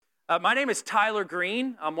My name is Tyler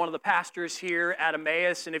Green. I'm one of the pastors here at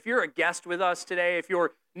Emmaus, and if you're a guest with us today, if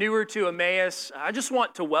you're newer to Emmaus, I just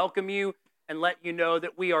want to welcome you and let you know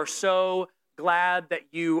that we are so glad that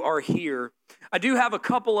you are here. I do have a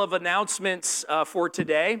couple of announcements for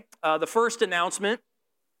today. The first announcement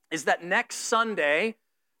is that next Sunday,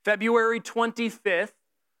 February 25th,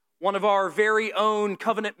 one of our very own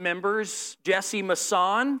covenant members, Jesse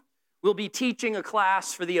Masson, will be teaching a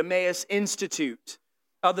class for the Emmaus Institute.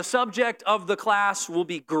 The subject of the class will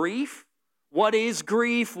be grief. What is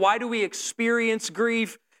grief? Why do we experience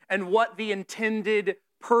grief? And what the intended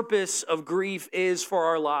purpose of grief is for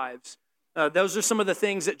our lives. Those are some of the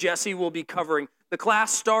things that Jesse will be covering. The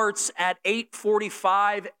class starts at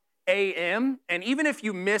 8:45 a.m. And even if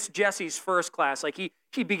you missed Jesse's first class, like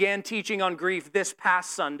he began teaching on grief this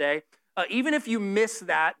past Sunday, even if you miss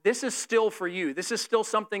that, this is still for you. This is still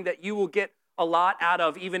something that you will get a lot out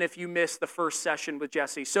of, even if you miss the first session with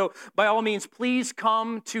Jesse. So by all means, please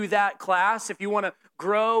come to that class if you want to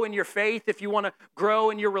grow in your faith, if you want to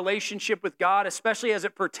grow in your relationship with God, especially as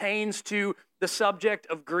it pertains to the subject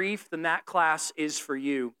of grief, then that class is for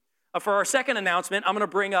you. For our second announcement, I'm going to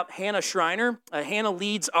bring up Hannah Schreiner. Hannah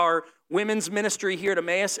leads our women's ministry here at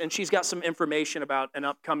Emmaus, and she's got some information about an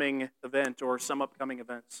upcoming event or some upcoming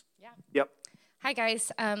events. Yeah. Yep. Hi,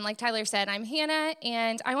 guys. Like Tyler said, I'm Hannah,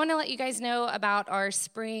 and I want to let you guys know about our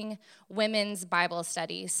spring women's Bible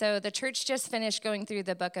study. So the church just finished going through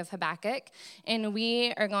the book of Habakkuk, and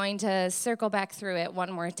we are going to circle back through it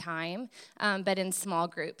one more time, but in small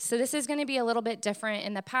groups. So this is going to be a little bit different.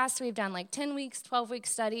 In the past, we've done like 10 weeks, 12-week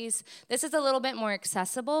studies. This is a little bit more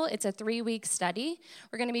accessible. It's a 3-week study.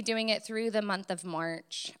 We're going to be doing it through the month of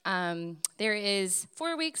March. There is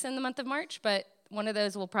 4 weeks in the month of March, but one of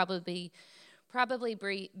those will probably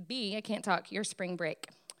be, I can't talk, your spring break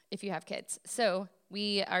if you have kids. So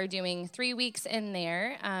we are doing 3 weeks in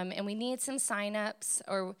there, and we need some sign-ups,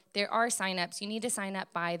 or there are sign-ups. You need to sign up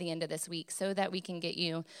by the end of this week so that we can get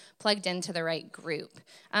you plugged into the right group.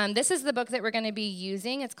 This is the book that we're going to be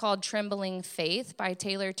using. It's called Trembling Faith by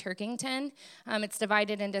Taylor Turkington. It's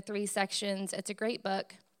divided into 3 sections. It's a great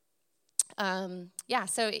book.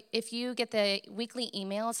 So if you get the weekly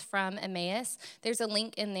emails from Emmaus, there's a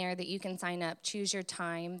link in there that you can sign up, choose your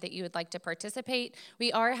time that you would like to participate.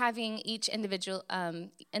 We are having each individual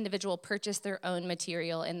purchase their own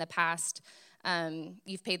material. In the past,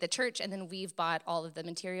 you've paid the church, and then we've bought all of the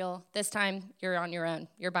material. This time, you're on your own.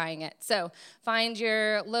 You're buying it. So find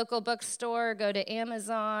your local bookstore, go to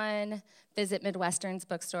Amazon, visit Midwestern's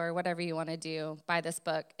bookstore, whatever you want to do. Buy this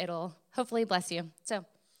book. It'll hopefully bless you. So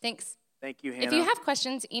thanks. Thank you, Hannah. If you have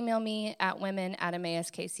questions, email me at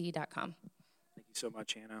women@emmauskc.com. Thank you so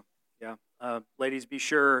much, Hannah. Yeah. Ladies, be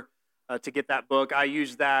sure to get that book. I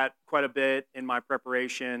use that quite a bit in my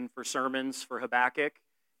preparation for sermons for Habakkuk,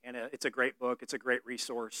 and it's a great book. It's a great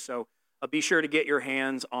resource. So be sure to get your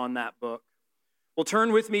hands on that book. Well,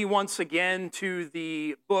 turn with me once again to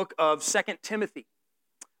the book of 2 Timothy.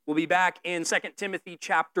 We'll be back in 2 Timothy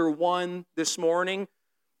chapter 1 this morning.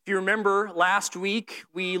 If you remember, last week,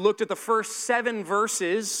 we looked at the first 7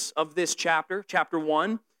 verses of this chapter, chapter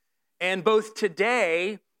 1, and both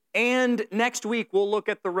today and next week, we'll look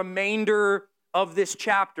at the remainder of this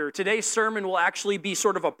chapter. Today's sermon will actually be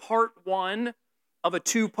sort of a part 1 of a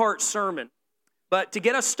 2-part sermon. But to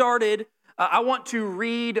get us started, I want to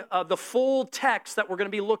read the full text that we're going to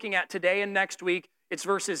be looking at today and next week. It's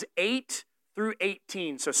verses 8 through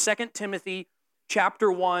 18. So 2 Timothy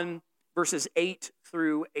chapter 1, verses 8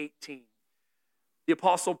 through 18. The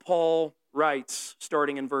Apostle Paul writes,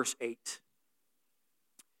 starting in verse 8,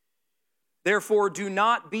 "Therefore do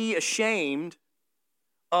not be ashamed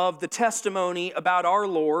of the testimony about our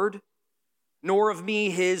Lord, nor of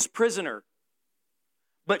me his prisoner,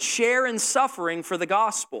 but share in suffering for the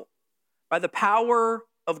gospel by the power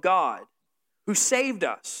of God, who saved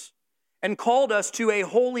us and called us to a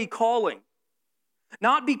holy calling,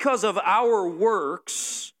 not because of our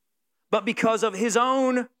works, but because of his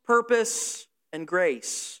own purpose and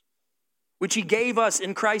grace, which he gave us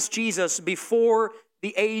in Christ Jesus before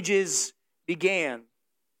the ages began,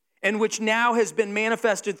 and which now has been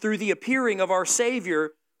manifested through the appearing of our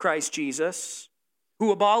Savior, Christ Jesus,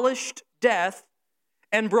 who abolished death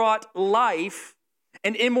and brought life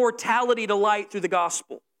and immortality to light through the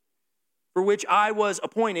gospel, for which I was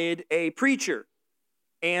appointed a preacher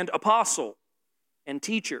and apostle and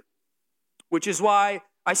teacher, which is why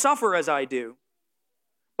I suffer as I do,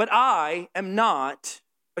 but I am not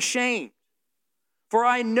ashamed. For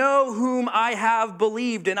I know whom I have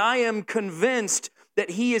believed, and I am convinced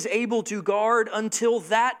that he is able to guard until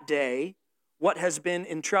that day what has been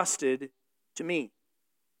entrusted to me.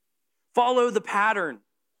 Follow the pattern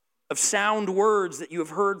of sound words that you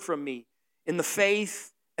have heard from me in the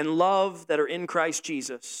faith and love that are in Christ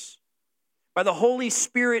Jesus. By the Holy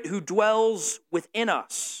Spirit who dwells within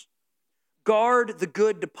us, guard the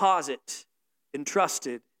good deposit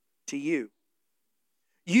entrusted to you.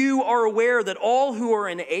 You are aware that all who are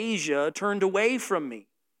in Asia turned away from me,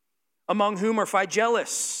 among whom are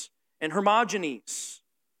Phygelus and Hermogenes.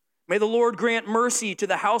 May the Lord grant mercy to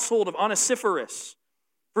the household of Onesiphorus,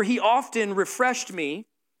 for he often refreshed me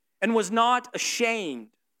and was not ashamed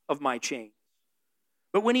of my chains.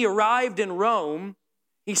 But when he arrived in Rome,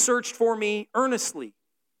 he searched for me earnestly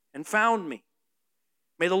and found me.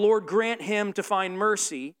 May the Lord grant him to find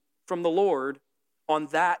mercy from the Lord on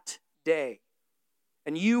that day.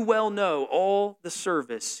 And you well know all the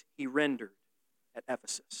service he rendered at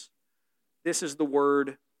Ephesus. This is the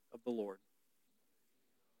word of the Lord.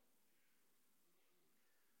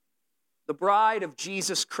 The bride of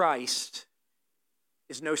Jesus Christ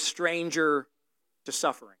is no stranger to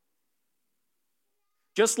suffering.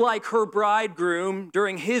 Just like her bridegroom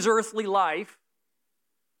during his earthly life,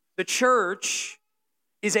 the church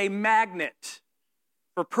is a magnet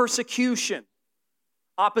for persecution,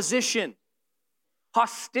 opposition,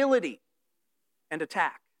 hostility, and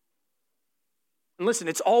attack. And listen,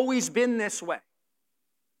 it's always been this way.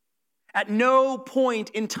 At no point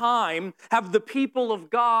in time have the people of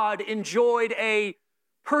God enjoyed a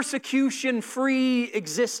persecution-free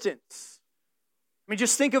existence. I mean,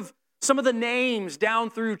 just think of some of the names down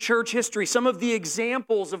through church history, some of the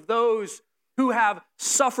examples of those who have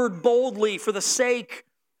suffered boldly for the sake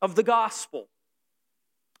of the gospel.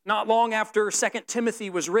 Not long after 2 Timothy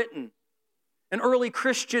was written, an early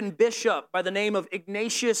Christian bishop by the name of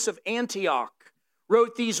Ignatius of Antioch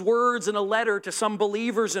wrote these words in a letter to some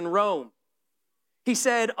believers in Rome. He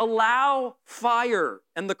said, "Allow fire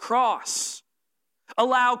and the cross.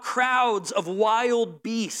 Allow crowds of wild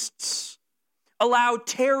beasts. Allow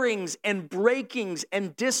tearings and breakings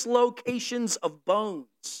and dislocations of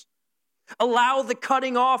bones. Allow the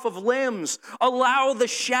cutting off of limbs. Allow the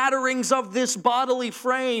shatterings of this bodily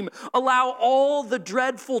frame. Allow all the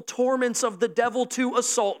dreadful torments of the devil to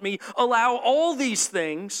assault me. Allow all these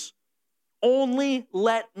things. Only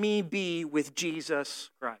let me be with Jesus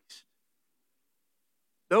Christ."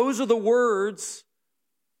 Those are the words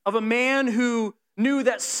of a man who knew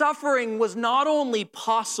that suffering was not only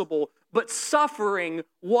possible, but suffering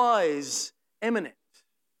was imminent.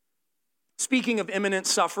 Speaking of imminent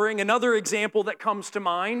suffering, another example that comes to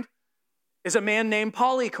mind is a man named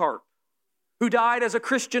Polycarp, who died as a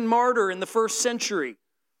Christian martyr in the 1st century.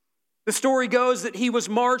 The story goes that he was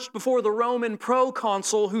marched before the Roman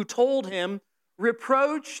proconsul who told him,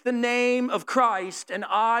 "Reproach the name of Christ and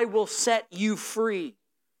I will set you free."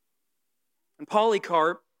 And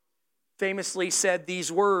Polycarp famously said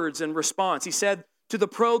these words in response. He said to the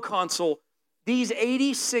proconsul, "These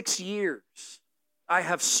 86 years I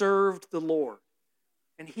have served the Lord,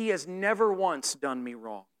 and he has never once done me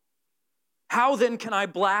wrong. How then can I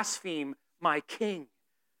blaspheme my King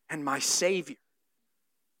and my Savior?"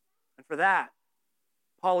 And for that,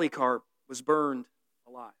 Polycarp was burned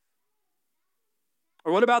alive.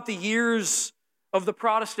 Or what about the years of the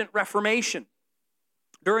Protestant Reformation?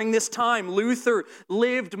 During this time, Luther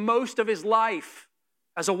lived most of his life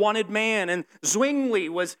as a wanted man, and Zwingli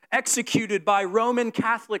was executed by Roman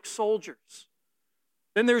Catholic soldiers.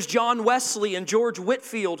 Then there's John Wesley and George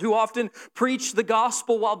Whitefield, who often preached the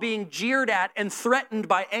gospel while being jeered at and threatened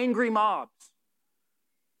by angry mobs.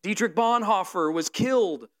 Dietrich Bonhoeffer was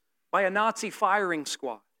killed by a Nazi firing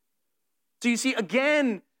squad. So you see,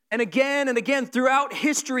 again and again and again throughout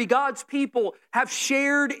history, God's people have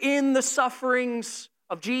shared in the sufferings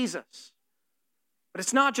of Jesus. But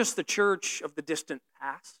it's not just the church of the distant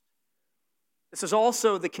past. This is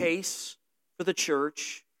also the case for the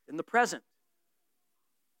church in the present.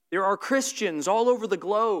 There are Christians all over the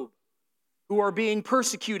globe who are being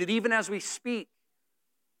persecuted even as we speak,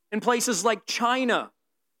 in places like China,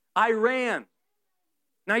 Iran,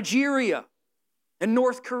 Nigeria, and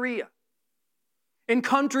North Korea. In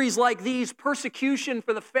countries like these, persecution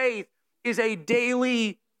for the faith is a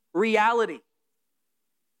daily reality.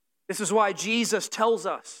 This is why Jesus tells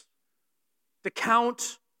us to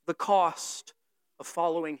count the cost of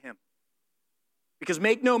following him. Because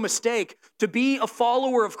make no mistake, to be a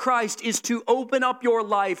follower of Christ is to open up your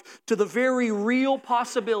life to the very real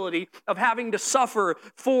possibility of having to suffer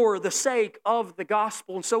for the sake of the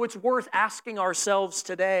gospel. And so it's worth asking ourselves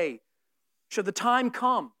today, should the time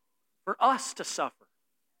come for us to suffer,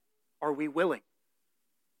 are we willing?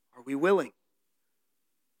 Are we willing?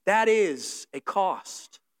 That is a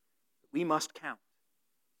cost that we must count.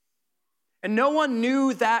 And no one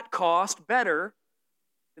knew that cost better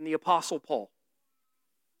than the Apostle Paul.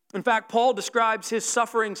 In fact, Paul describes his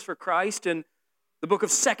sufferings for Christ in the book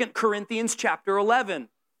of 2 Corinthians chapter 11.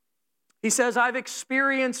 He says, I've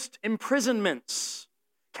experienced imprisonments,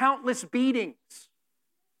 countless beatings.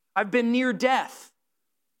 I've been near death.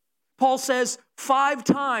 Paul says, 5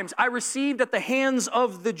 times I received at the hands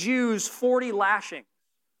of the Jews 40 lashings.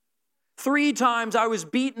 3 times I was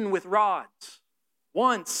beaten with rods.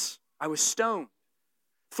 Once I was stoned.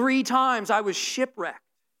 3 times I was shipwrecked.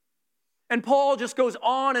 And Paul just goes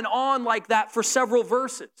on and on like that for several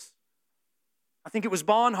verses. I think it was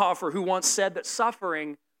Bonhoeffer who once said that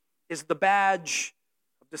suffering is the badge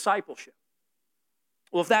of discipleship.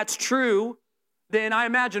 Well, if that's true, then I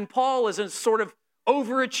imagine Paul is a sort of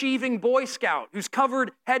overachieving Boy Scout who's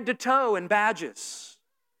covered head to toe in badges.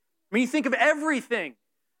 I mean, you think of everything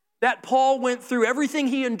that Paul went through, everything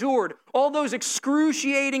he endured, all those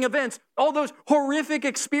excruciating events, all those horrific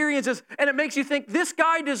experiences, and it makes you think this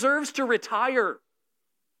guy deserves to retire,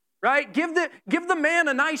 right? Give the man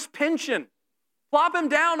a nice pension. Plop him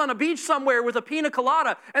down on a beach somewhere with a pina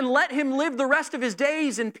colada and let him live the rest of his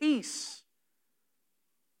days in peace.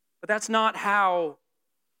 But that's not how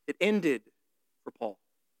it ended for Paul.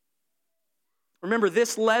 Remember,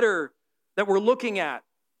 this letter that we're looking at,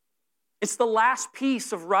 it's the last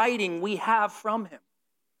piece of writing we have from him.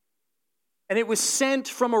 And it was sent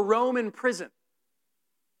from a Roman prison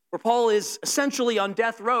where Paul is essentially on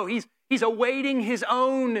death row. He's awaiting his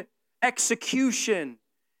own execution.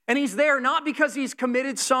 And he's there not because he's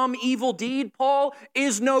committed some evil deed. Paul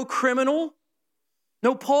is no criminal.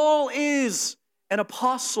 No, Paul is an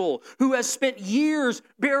apostle who has spent years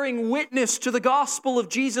bearing witness to the gospel of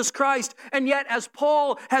Jesus Christ. And yet, as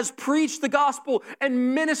Paul has preached the gospel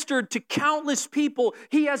and ministered to countless people,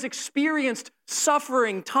 he has experienced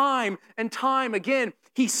suffering time and time again.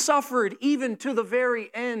 He suffered even to the very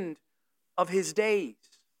end of his days.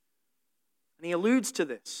 And he alludes to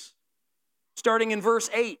this, starting in verse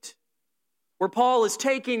 8, where Paul is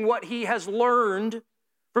taking what he has learned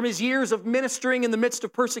from his years of ministering in the midst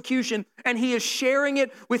of persecution, and he is sharing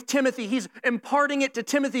it with Timothy. He's imparting it to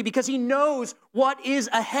Timothy because he knows what is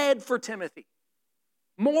ahead for Timothy.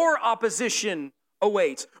 More opposition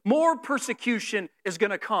awaits. More persecution is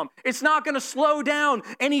going to come. It's not going to slow down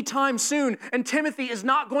anytime soon, and Timothy is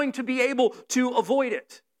not going to be able to avoid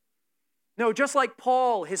it. No, just like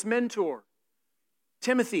Paul, his mentor,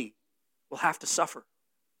 Timothy will have to suffer.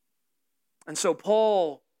 And so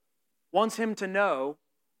Paul wants him to know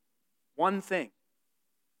one thing.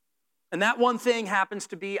 And that one thing happens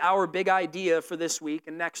to be our big idea for this week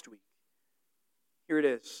and next week. Here it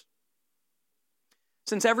is.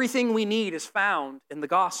 Since everything we need is found in the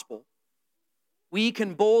gospel, we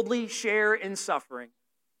can boldly share in suffering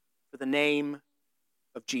for the name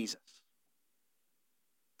of Jesus.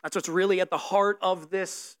 That's what's really at the heart of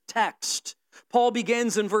this text. Paul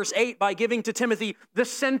begins in verse 8 by giving to Timothy the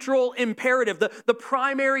central imperative, the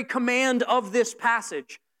primary command of this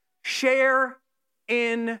passage. Share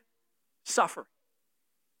in suffering.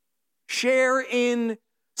 Share in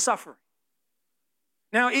suffering.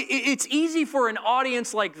 Now, it's easy for an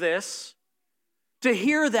audience like this to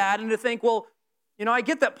hear that and to think, well, you know, I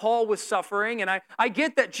get that Paul was suffering, and I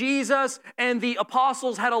get that Jesus and the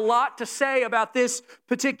apostles had a lot to say about this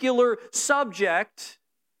particular subject,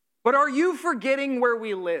 but are you forgetting where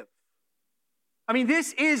we live? I mean,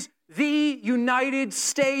 this is the United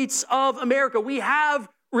States of America. We have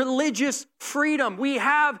religious freedom. We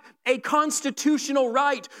have a constitutional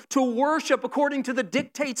right to worship according to the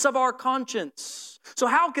dictates of our conscience. So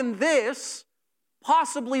how can this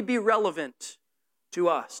possibly be relevant to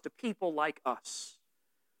us, to people like us?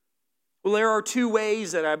 Well, there are 2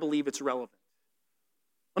 ways that I believe it's relevant.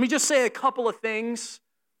 Let me just say a couple of things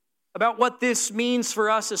about what this means for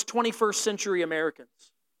us as 21st century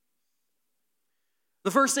Americans.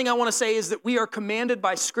 The first thing I want to say is that we are commanded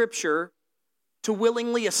by Scripture to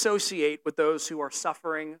willingly associate with those who are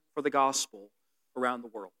suffering for the gospel around the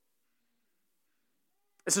world.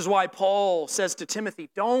 This is why Paul says to Timothy,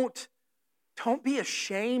 don't be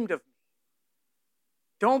ashamed of me.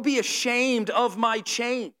 Don't be ashamed of my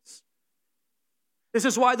chains. This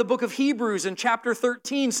is why the book of Hebrews in chapter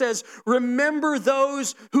 13 says, remember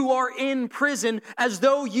those who are in prison as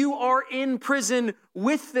though you are in prison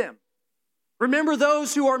with them. Remember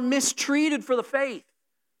those who are mistreated for the faith.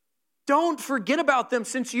 Don't forget about them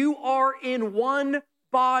since you are in one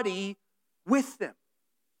body with them.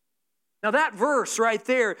 Now that verse right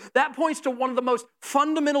there, that points to one of the most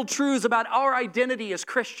fundamental truths about our identity as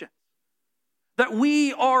Christians. That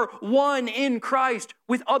we are one in Christ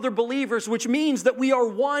with other believers, which means that we are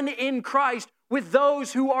one in Christ with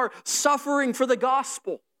those who are suffering for the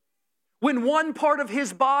gospel. When one part of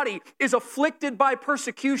his body is afflicted by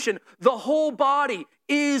persecution, the whole body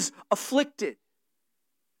is afflicted.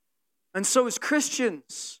 And so as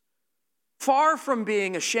Christians, far from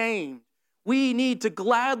being ashamed, we need to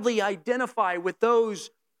gladly identify with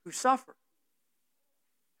those who suffer.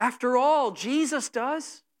 After all, Jesus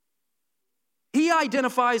does. He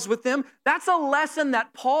identifies with them. That's a lesson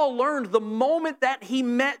that Paul learned the moment that he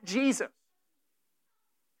met Jesus.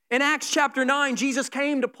 In Acts chapter 9, Jesus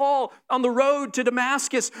came to Paul on the road to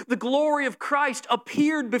Damascus. The glory of Christ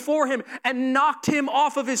appeared before him and knocked him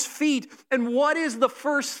off of his feet. And what is the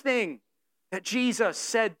first thing that Jesus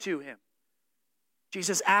said to him?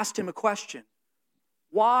 Jesus asked him a question.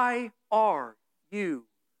 Why are you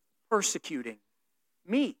persecuting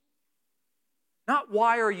me? Not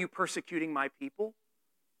why are you persecuting my people?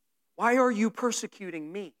 Why are you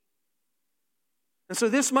persecuting me? And so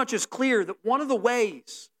this much is clear that one of the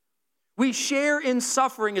ways we share in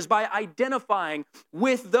suffering is by identifying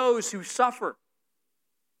with those who suffer.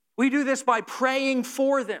 We do this by praying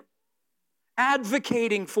for them,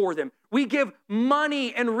 advocating for them. We give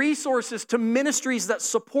money and resources to ministries that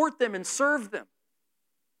support them and serve them.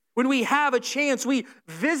 When we have a chance, we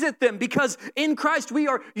visit them because in Christ we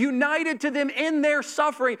are united to them in their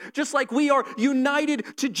suffering, just like we are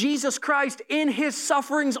united to Jesus Christ in his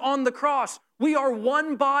sufferings on the cross. We are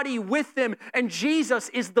one body with them, and Jesus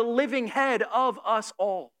is the living head of us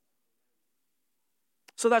all.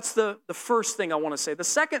 So that's the first thing I want to say. The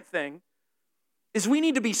second thing is we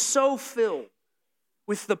need to be so filled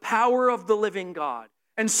with the power of the living God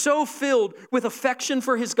and so filled with affection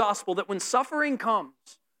for his gospel that when suffering comes,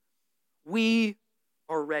 we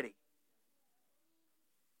are ready.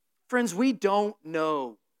 Friends, we don't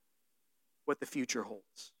know what the future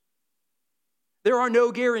holds. There are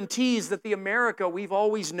no guarantees that the America we've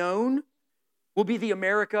always known will be the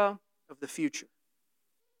America of the future.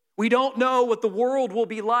 We don't know what the world will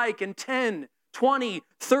be like in 10, 20,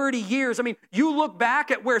 30 years. I mean, you look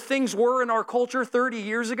back at where things were in our culture 30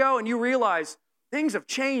 years ago and you realize things have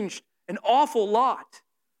changed an awful lot.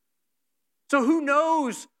 So who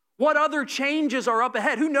knows what other changes are up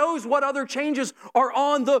ahead? Who knows what other changes are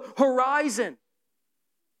on the horizon?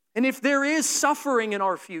 And if there is suffering in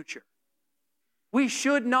our future, we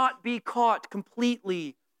should not be caught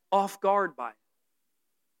completely off guard by it.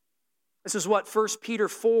 This is what 1 Peter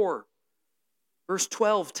 4, verse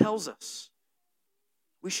 12 tells us.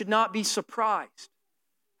 We should not be surprised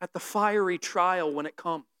at the fiery trial when it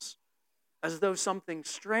comes, as though something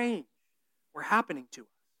strange were happening to us.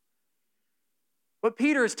 What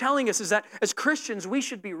Peter is telling us is that as Christians, we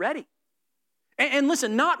should be ready. And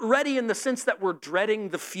listen, not ready in the sense that we're dreading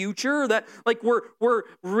the future, that like we're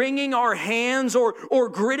wringing our hands or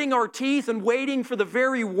gritting our teeth and waiting for the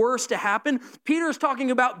very worst to happen. Peter's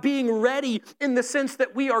talking about being ready in the sense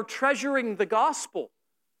that we are treasuring the gospel.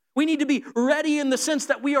 We need to be ready in the sense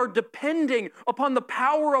that we are depending upon the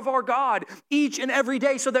power of our God each and every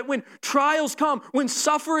day so that when trials come, when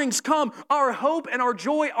sufferings come, our hope and our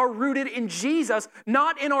joy are rooted in Jesus,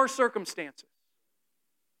 not in our circumstances.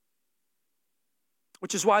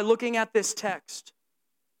 Which is why looking at this text,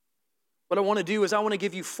 what I want to do is I want to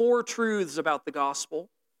give you 4 truths about the gospel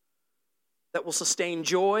that will sustain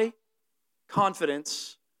joy,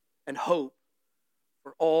 confidence, and hope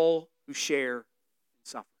for all who share in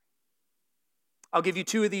suffering. I'll give you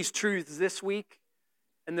 2 of these truths this week,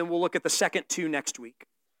 and then we'll look at the second 2 next week.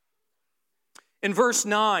 In verse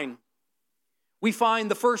 9, we find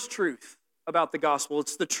the first truth about the gospel.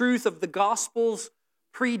 It's the truth of the gospel's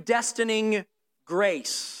predestining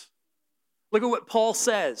grace. Look at what Paul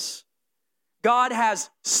says. God has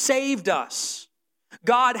saved us.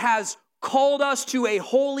 God has called us to a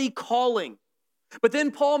holy calling. But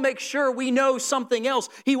then Paul makes sure we know something else.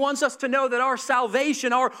 He wants us to know that our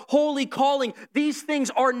salvation, our holy calling, these things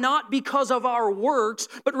are not because of our works,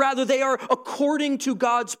 but rather they are according to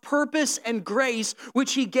God's purpose and grace,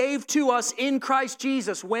 which he gave to us in Christ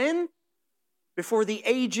Jesus. When? Before the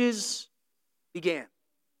ages began.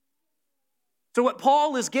 So what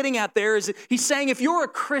Paul is getting at there is he's saying if you're a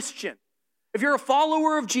Christian, if you're a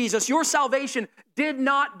follower of Jesus, your salvation did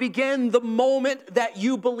not begin the moment that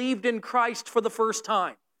you believed in Christ for the first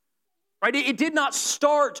time. Right? It did not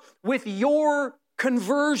start with your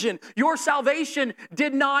conversion. Your salvation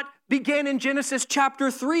did not begin in Genesis chapter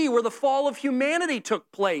 3 where the fall of humanity took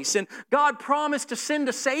place and God promised to send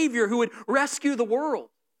a Savior who would rescue the world.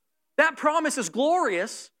 That promise is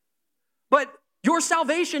glorious, but your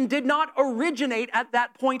salvation did not originate at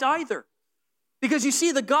that point either. Because you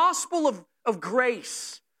see, the gospel of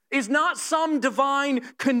grace is not some divine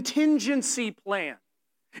contingency plan.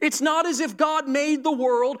 It's not as if God made the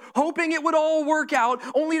world hoping it would all work out,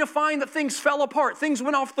 only to find that things fell apart, things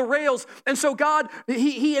went off the rails. And so God,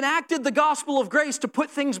 he enacted the gospel of grace to put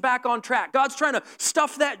things back on track. God's trying to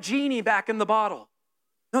stuff that genie back in the bottle.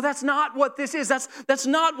 No, that's not what this is. That's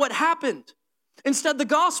not what happened. Instead, the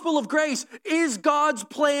gospel of grace is God's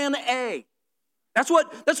plan A. That's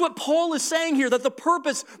what Paul is saying here, that the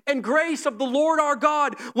purpose and grace of the Lord our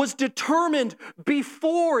God was determined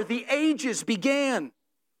before the ages began.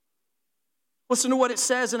 Listen to what it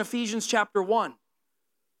says in Ephesians chapter 1.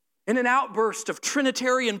 In an outburst of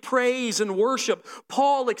Trinitarian praise and worship,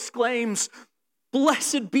 Paul exclaims,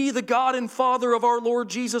 "Blessed be the God and Father of our Lord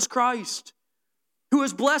Jesus Christ, who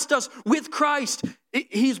has blessed us with Christ.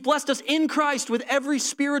 He's blessed us in Christ with every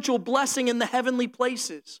spiritual blessing in the heavenly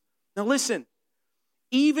places." Now listen,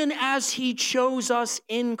 even as he chose us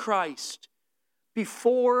in Christ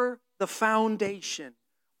before the foundation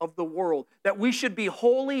of the world, that we should be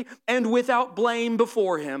holy and without blame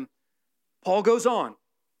before him. Paul goes on.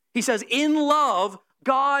 He says, in love,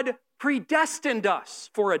 God predestined us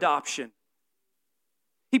for adoption.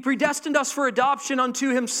 He predestined us for adoption unto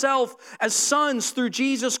himself as sons through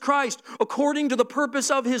Jesus Christ, according to the purpose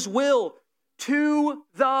of his will, to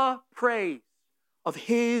the praise of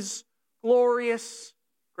his glorious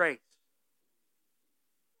grace.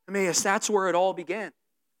 Emmaus, that's where it all began.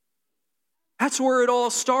 That's where it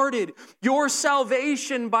all started. Your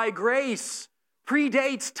salvation by grace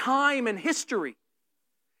predates time and history.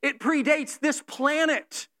 It predates this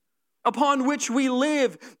planet upon which we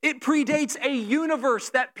live. It predates a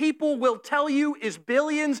universe that people will tell you is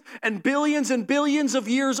billions and billions and billions of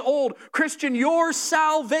years old. Christian, your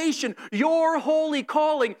salvation, your holy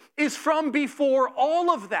calling is from before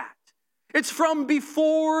all of that. It's from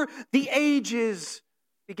before the ages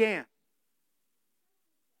began.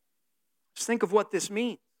 Just think of what this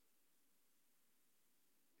means.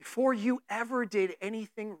 Before you ever did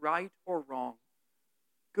anything right or wrong,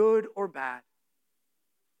 good or bad,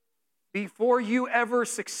 before you ever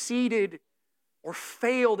succeeded or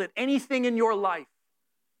failed at anything in your life,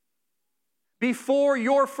 before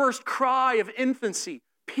your first cry of infancy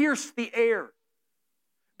pierced the air,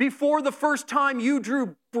 before the first time you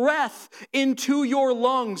drew breath into your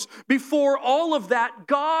lungs, before all of that,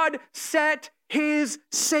 God set his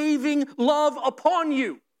saving love upon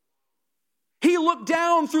you. He looked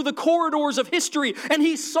down through the corridors of history and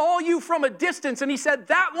he saw you from a distance and he said,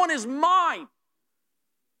 that one is mine.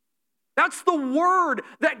 That's the word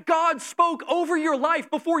that God spoke over your life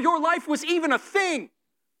before your life was even a thing.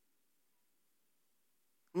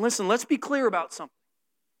 And listen, let's be clear about something.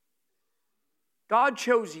 God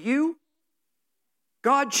chose you.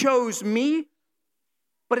 God chose me.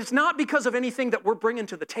 But it's not because of anything that we're bringing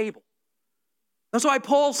to the table. That's why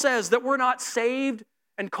Paul says that we're not saved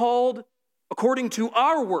and called according to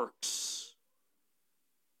our works.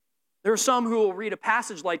 There are some who will read a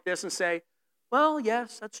passage like this and say, well,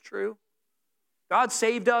 yes, that's true. God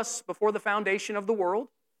saved us before the foundation of the world.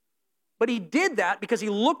 But he did that because he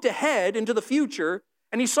looked ahead into the future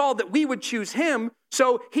and he saw that we would choose him.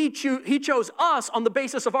 So he chose us on the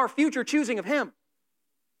basis of our future choosing of him.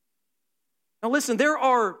 Now listen, there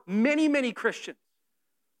are many, many Christians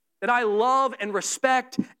that I love and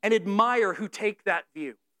respect and admire who take that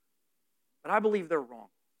view. But I believe they're wrong.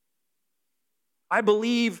 I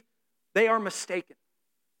believe they are mistaken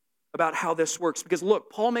about how this works. Because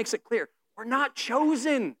look, Paul makes it clear, we're not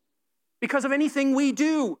chosen because of anything we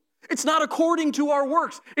do. It's not according to our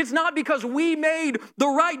works. It's not because we made the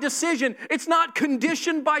right decision. It's not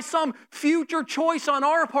conditioned by some future choice on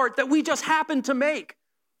our part that we just happened to make.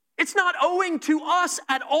 It's not owing to us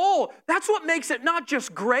at all. That's what makes it not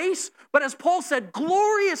just grace, but as Paul said,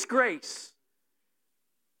 glorious grace.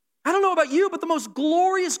 I don't know about you, but the most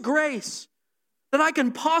glorious grace that I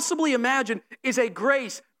can possibly imagine is a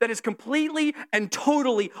grace that is completely and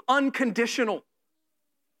totally unconditional.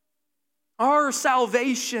 Our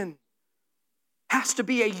salvation has to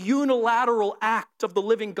be a unilateral act of the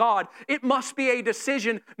living God. It must be a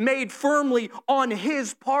decision made firmly on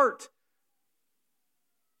his part.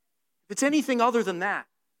 If it's anything other than that,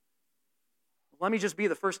 let me just be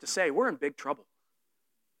the first to say, we're in big trouble.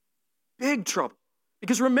 Big trouble.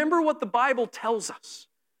 Because remember what the Bible tells us.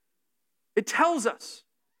 It tells us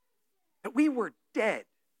that we were dead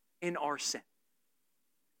in our sin.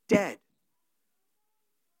 Dead.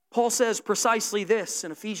 Paul says precisely this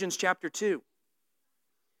in Ephesians chapter 2. He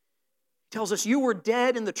tells us, you were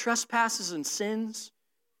dead in the trespasses and sins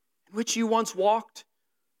in which you once walked,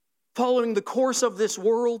 following the course of this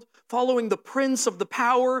world, following the prince of the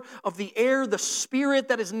power of the air, the spirit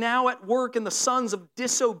that is now at work in the sons of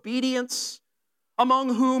disobedience,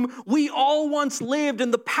 among whom we all once lived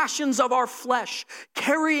in the passions of our flesh,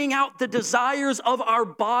 carrying out the desires of our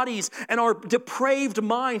bodies and our depraved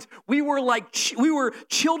minds. We were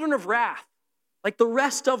children of wrath, like the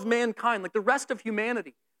rest of mankind, like the rest of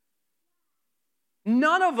humanity.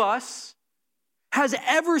 None of us has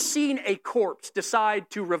ever seen a corpse decide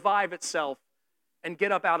to revive itself and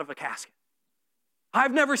get up out of a casket.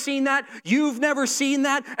 I've never seen that. You've never seen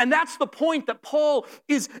that. And that's the point that Paul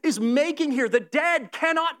is making here. The dead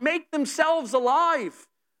cannot make themselves alive.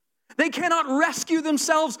 They cannot rescue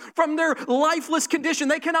themselves from their lifeless condition.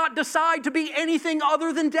 They cannot decide to be anything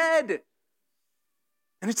other than dead.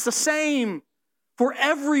 And it's the same for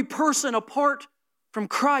every person apart from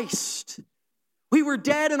Christ. We were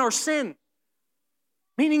dead in our sin,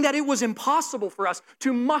 meaning that it was impossible for us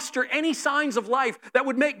to muster any signs of life that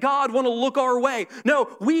would make God want to look our way.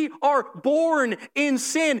 No, we are born in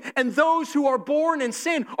sin, and those who are born in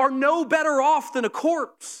sin are no better off than a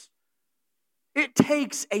corpse. It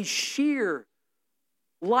takes a sheer,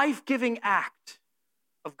 life-giving act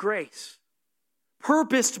of grace,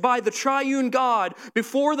 purposed by the triune God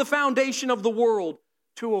before the foundation of the world,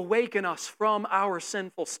 to awaken us from our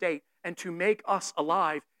sinful state and to make us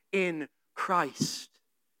alive in Christ.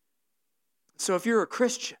 So if you're a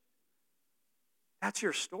Christian, that's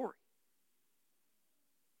your story.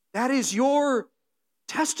 That is your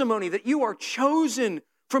testimony that you are chosen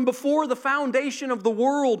from before the foundation of the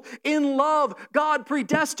world. In love, God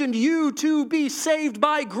predestined you to be saved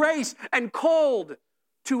by grace and called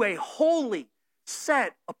to a holy,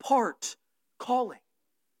 set apart calling.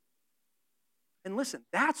 And listen,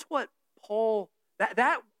 that's what Paul,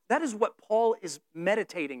 that is what Paul is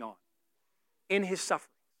meditating on in his suffering.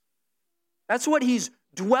 That's what he's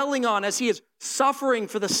dwelling on as he is suffering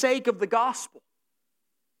for the sake of the gospel,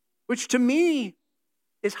 which to me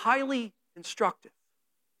is highly instructive,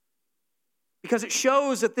 because it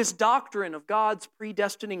shows that this doctrine of God's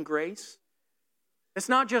predestining grace, it's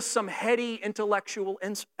not just some heady intellectual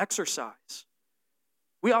exercise.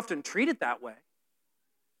 We often treat it that way,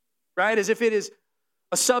 right? As if it is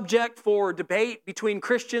a subject for debate between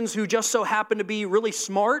Christians who just so happen to be really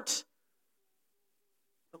smart.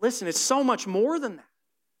 But listen, it's so much more than that.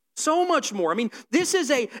 So much more. I mean, this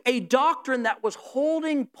is a doctrine that was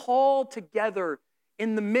holding Paul together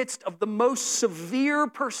in the midst of the most severe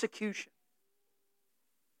persecution.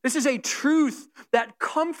 This is a truth that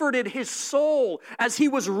comforted his soul as he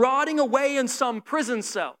was rotting away in some prison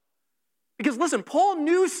cell. Because listen, Paul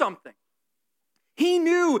knew something. He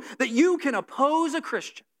knew that you can oppose a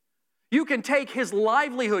Christian. You can take his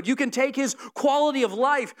livelihood. You can take his quality of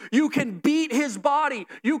life. You can beat his body.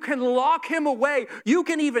 You can lock him away. You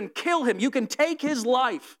can even kill him. You can take his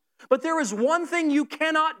life. But there is one thing you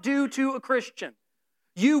cannot do to a Christian.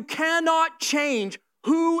 You cannot change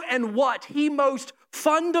who and what he most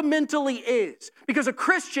fundamentally is. Because a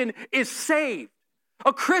Christian is saved.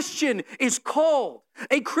 A Christian is called.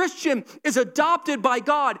 A Christian is adopted by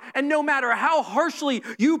God. And no matter how harshly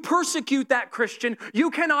you persecute that Christian, you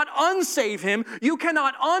cannot unsave him. You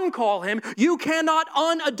cannot uncall him. You cannot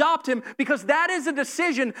unadopt him, because that is a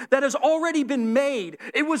decision that has already been made.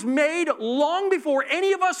 It was made long before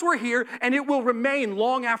any of us were here, and it will remain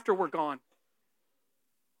long after we're gone.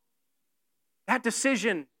 That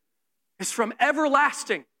decision is from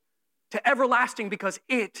everlasting to everlasting, because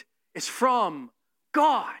it is from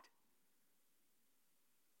God.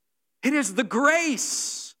 It is the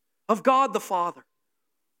grace of God the Father,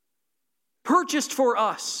 purchased for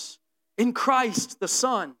us in Christ the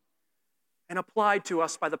Son, and applied to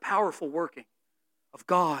us by the powerful working of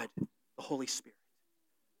God the Holy Spirit.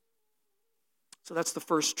 So that's the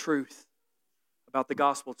first truth about the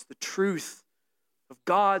gospel. It's the truth of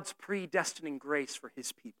God's predestining grace for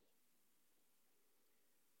his people.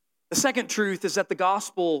 The second truth is that the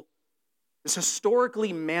gospel is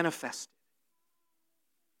historically manifested.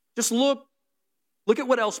 Just look at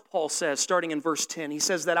what else Paul says, starting in verse 10. He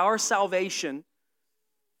says that our salvation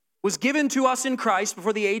was given to us in Christ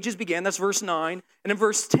before the ages began. That's verse 9. And in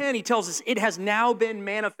verse 10, he tells us it has now been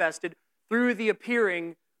manifested through the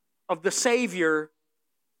appearing of the Savior,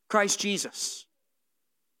 Christ Jesus.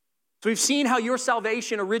 So we've seen how your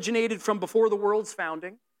salvation originated from before the world's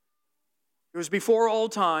founding. It was before all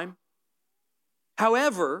time.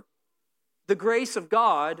 However, the grace of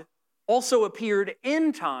God also appeared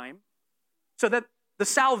in time so that the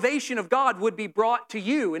salvation of God would be brought to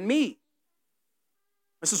you and me.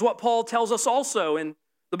 This is what Paul tells us also in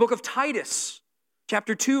the book of Titus,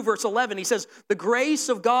 chapter 2, verse 11. He says, the grace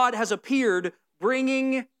of God has appeared,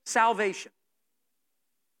 bringing salvation.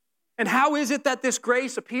 And how is it that this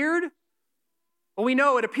grace appeared? Well, we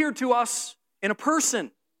know it appeared to us in a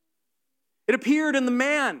person. It appeared in the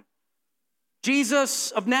man,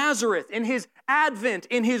 Jesus of Nazareth, in his advent,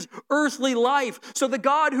 in his earthly life. So the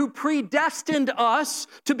God who predestined us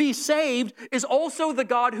to be saved is also the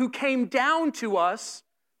God who came down to us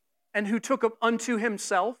and who took up unto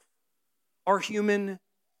himself our human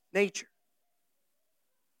nature.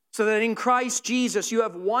 So that in Christ Jesus you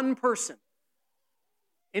have one person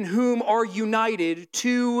in whom are united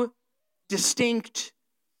two distinct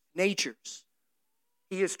natures.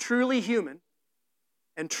 He is truly human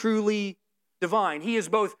and truly divine. He is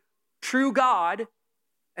both true God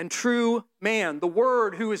and true man. The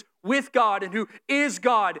Word who is with God and who is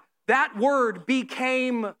God, that Word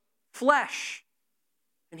became flesh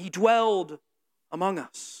and he dwelled among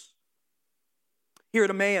us. Here at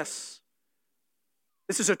Emmaus,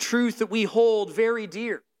 this is a truth that we hold very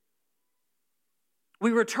dear.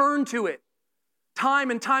 We return to it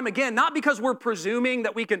time and time again, not because we're presuming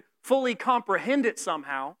that we can fully comprehend it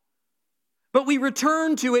somehow, but we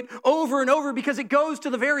return to it over and over because it goes to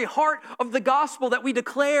the very heart of the gospel that we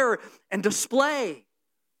declare and display.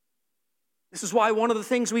 This is why one of the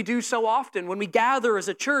things we do so often when we gather as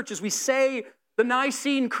a church is we say the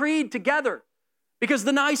Nicene Creed together, because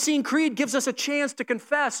the Nicene Creed gives us a chance to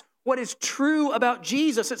confess what is true about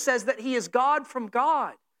Jesus. It says that he is God from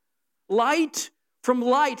God, light from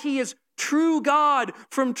light. He is true God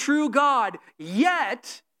from true God.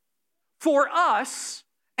 Yet, for us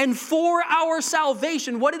and for our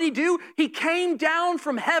salvation, what did he do? He came down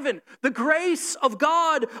from heaven. The grace of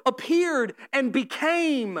God appeared and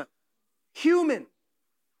became human.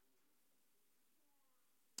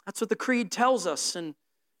 That's what the creed tells us. And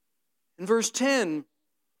in verse 10,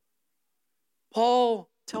 Paul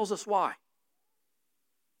tells us why.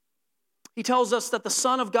 He tells us that the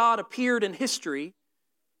Son of God appeared in history.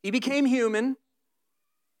 He became human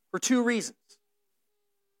for two reasons.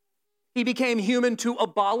 He became human to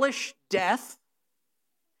abolish death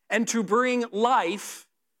and to bring life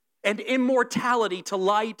and immortality to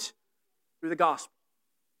light through the gospel.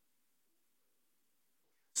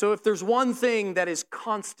 So if there's one thing that is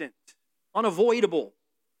constant, unavoidable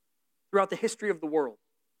throughout the history of the world,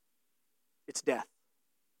 it's death.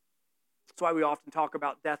 That's why we often talk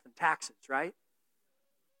about death and taxes, right?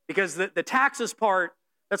 Because the taxes part,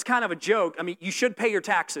 that's kind of a joke. I mean, you should pay your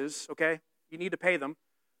taxes, okay? You need to pay them.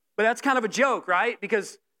 But that's kind of a joke, right?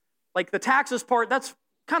 Because like the taxes part, that's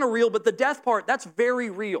kind of real, but the death part, that's very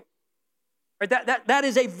real. Right? That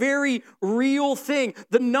is a very real thing.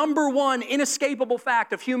 The number one inescapable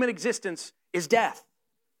fact of human existence is death.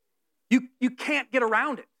 You can't get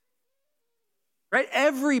around it. Right?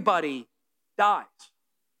 Everybody dies.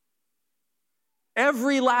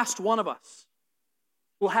 Every last one of us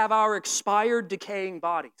will have our expired, decaying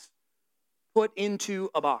bodies put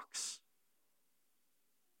into a box.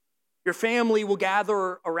 Your family will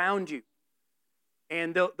gather around you,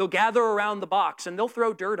 and they'll gather around the box, and they'll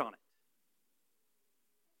throw dirt on it.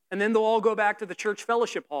 And then they'll all go back to the church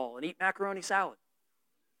fellowship hall and eat macaroni salad.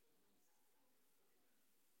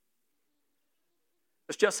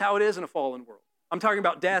 That's just how it is in a fallen world. I'm talking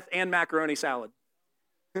about death and macaroni salad.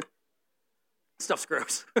 Stuff's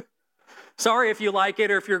gross. Sorry if you like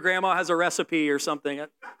it or if your grandma has a recipe or something. But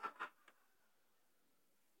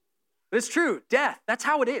it's true. Death, that's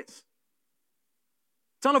how it is.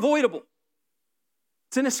 It's unavoidable.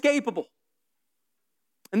 It's inescapable.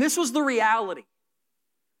 And this was the reality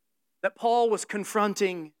that Paul was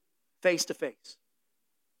confronting face to face.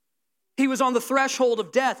 He was on the threshold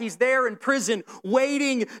of death. He's there in prison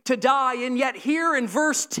waiting to die. And yet here in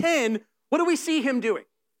verse 10, what do we see him doing?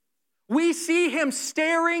 We see him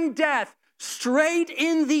staring death straight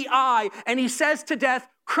in the eye. And he says to death,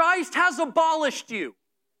 Christ has abolished you.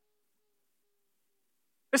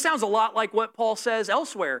 This sounds a lot like what Paul says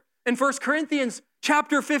elsewhere. In 1 Corinthians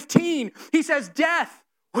chapter 15, he says, death,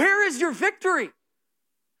 where is your victory?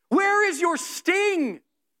 Where is your sting?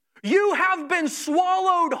 You have been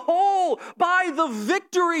swallowed whole by the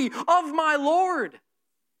victory of my Lord.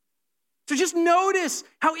 So just notice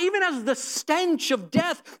how even as the stench of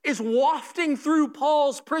death is wafting through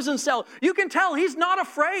Paul's prison cell, you can tell he's not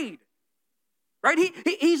afraid. Right?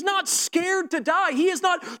 He's not scared to die. He is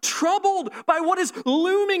not troubled by what is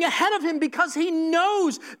looming ahead of him because he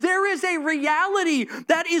knows there is a reality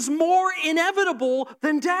that is more inevitable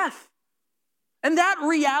than death. And that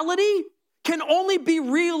reality can only be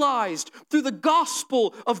realized through the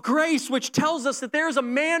gospel of grace, which tells us that there is a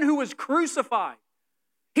man who was crucified.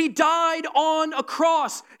 He died on a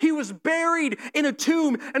cross. He was buried in a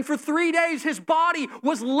tomb. And for 3 days, his body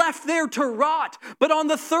was left there to rot. But on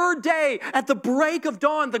the third day, at the break of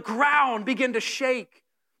dawn, the ground began to shake.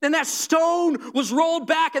 And that stone was rolled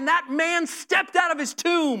back, and that man stepped out of his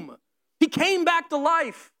tomb. He came back to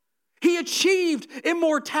life. He achieved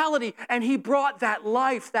immortality, and he brought that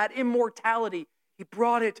life, that immortality, he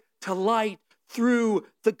brought it to light through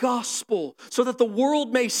the gospel so that the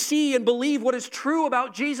world may see and believe what is true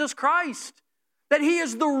about Jesus Christ, that he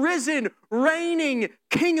is the risen, reigning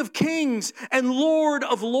King of kings and Lord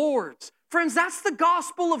of lords. Friends, that's the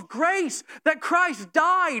gospel of grace, that Christ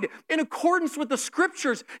died in accordance with the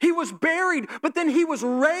scriptures. He was buried, but then he was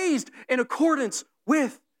raised in accordance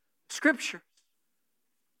with scriptures.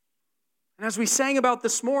 And as we sang about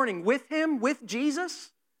this morning, with him, with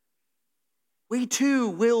Jesus, we too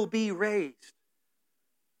will be raised.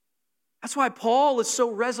 That's why Paul is so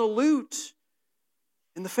resolute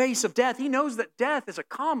in the face of death. He knows that death is a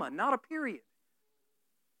comma, not a period.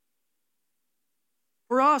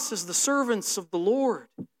 For us as the servants of the Lord,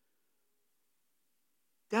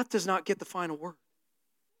 death does not get the final word.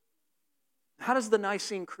 How does the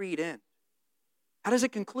Nicene Creed end? How does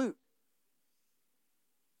it conclude?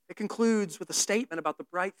 It concludes with a statement about the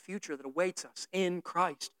bright future that awaits us in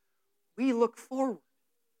Christ. We look forward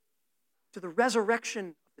to the resurrection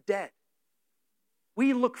of the dead.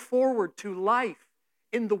 We look forward to life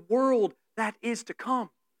in the world that is to come.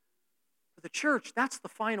 For the church, that's the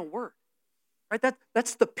final word. Right?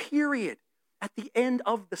 That's the period at the end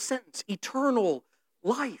of the sentence. Eternal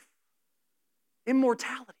life,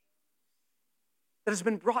 immortality that has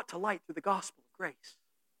been brought to light through the gospel of grace.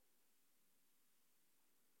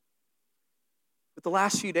 With the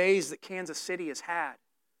last few days that Kansas City has had,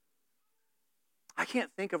 I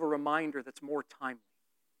can't think of a reminder that's more timely,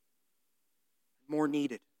 more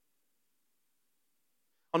needed.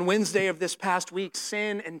 On Wednesday of this past week,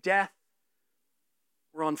 sin and death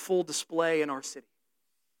were on full display in our city.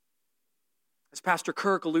 As Pastor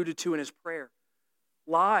Kirk alluded to in his prayer,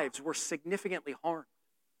 lives were significantly harmed.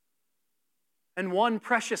 And one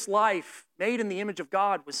precious life made in the image of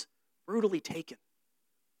God was brutally taken.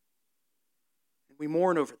 And we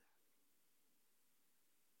mourn over that.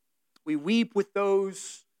 We weep with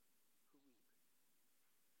those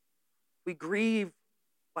who weep. We grieve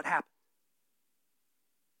what happened.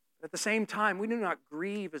 But at the same time, we do not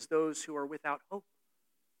grieve as those who are without hope,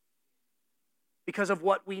 because of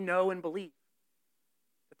what we know and believe,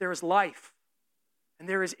 that there is life and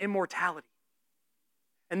there is immortality.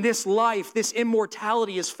 And this life, this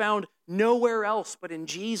immortality is found nowhere else but in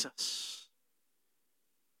Jesus.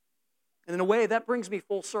 And in a way, that brings me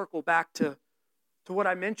full circle back to what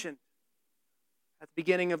I mentioned at the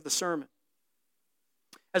beginning of the sermon.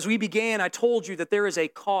 As we began, I told you that there is a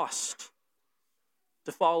cost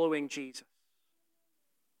to following Jesus.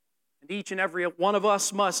 And each and every one of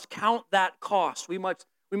us must count that cost. We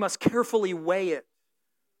must carefully weigh it.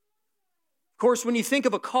 Of course, when you think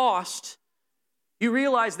of a cost, you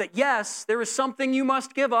realize that yes, there is something you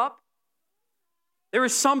must give up. There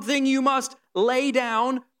is something you must lay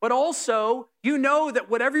down, but also you know that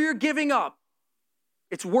whatever you're giving up,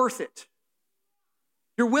 it's worth it.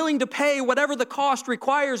 You're willing to pay whatever the cost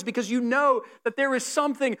requires because you know that there is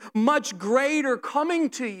something much greater coming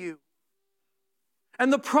to you.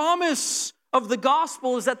 And the promise of the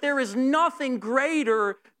gospel is that there is nothing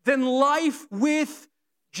greater than life with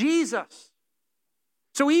Jesus.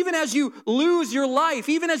 So even as you lose your life,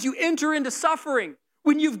 even as you enter into suffering,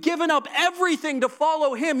 when you've given up everything to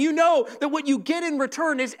follow him, you know that what you get in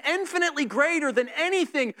return is infinitely greater than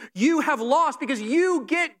anything you have lost because you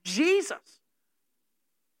get Jesus.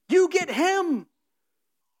 You get him.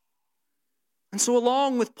 And so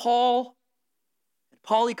along with Paul and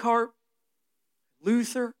Polycarp,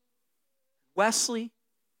 Luther, Wesley,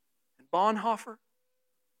 and Bonhoeffer,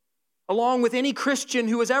 along with any Christian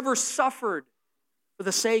who has ever suffered for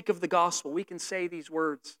the sake of the gospel, we can say these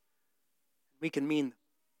words. We can mean them.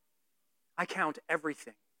 I count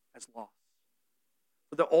everything as loss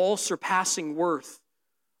for the all-surpassing worth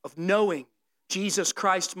of knowing Jesus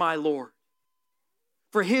Christ my Lord.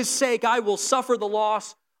 For his sake, I will suffer the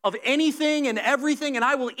loss of anything and everything, and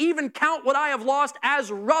I will even count what I have lost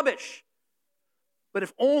as rubbish. But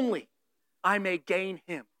if only I may gain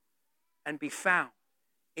him and be found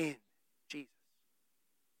in Jesus.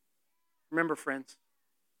 Remember, friends,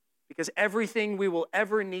 because everything we will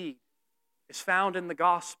ever need is found in the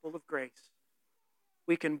gospel of grace,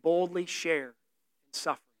 we can boldly share in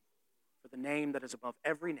suffering for the name that is above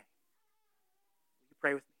every name. Will you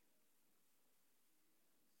pray with me?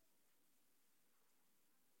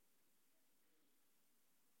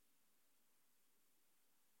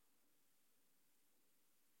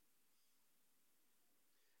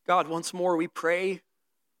 God, once more we pray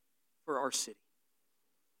for our city.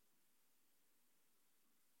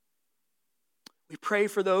 We pray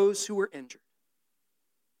for those who were injured,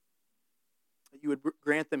 that you would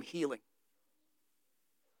grant them healing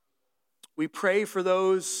We pray for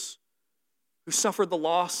those who suffered the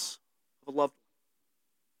loss of a loved one.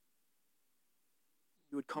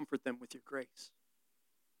 You would comfort them with your grace.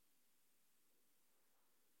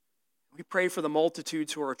 We pray for the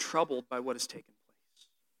multitudes who are troubled by what has taken place.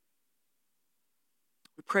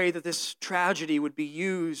 We pray that this tragedy would be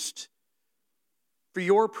used for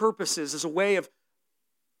your purposes as a way of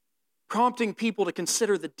prompting people to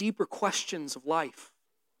consider the deeper questions of life.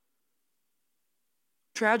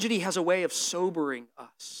 Tragedy has a way of sobering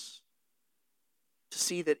us to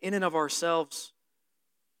see that in and of ourselves,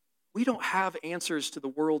 we don't have answers to the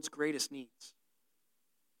world's greatest needs.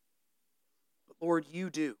 But Lord, you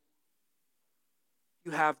do.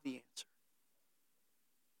 You have the answer.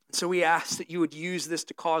 And so we ask that you would use this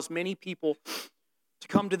to cause many people to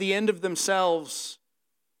come to the end of themselves,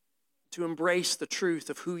 to embrace the truth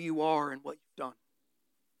of who you are and what you've done.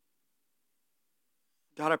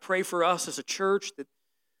 God, I pray for us as a church that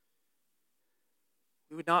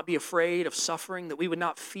we would not be afraid of suffering, that we would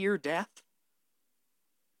not fear death.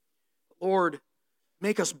 But Lord,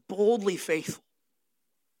 make us boldly faithful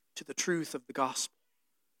to the truth of the gospel.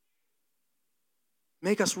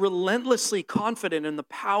 Make us relentlessly confident in the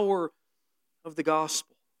power of the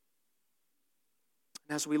gospel.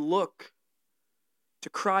 And as we look to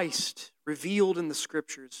Christ revealed in the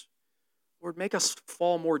Scriptures, Lord, make us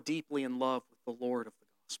fall more deeply in love with the Lord of the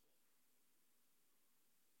gospel.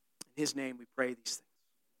 In His name we pray these things.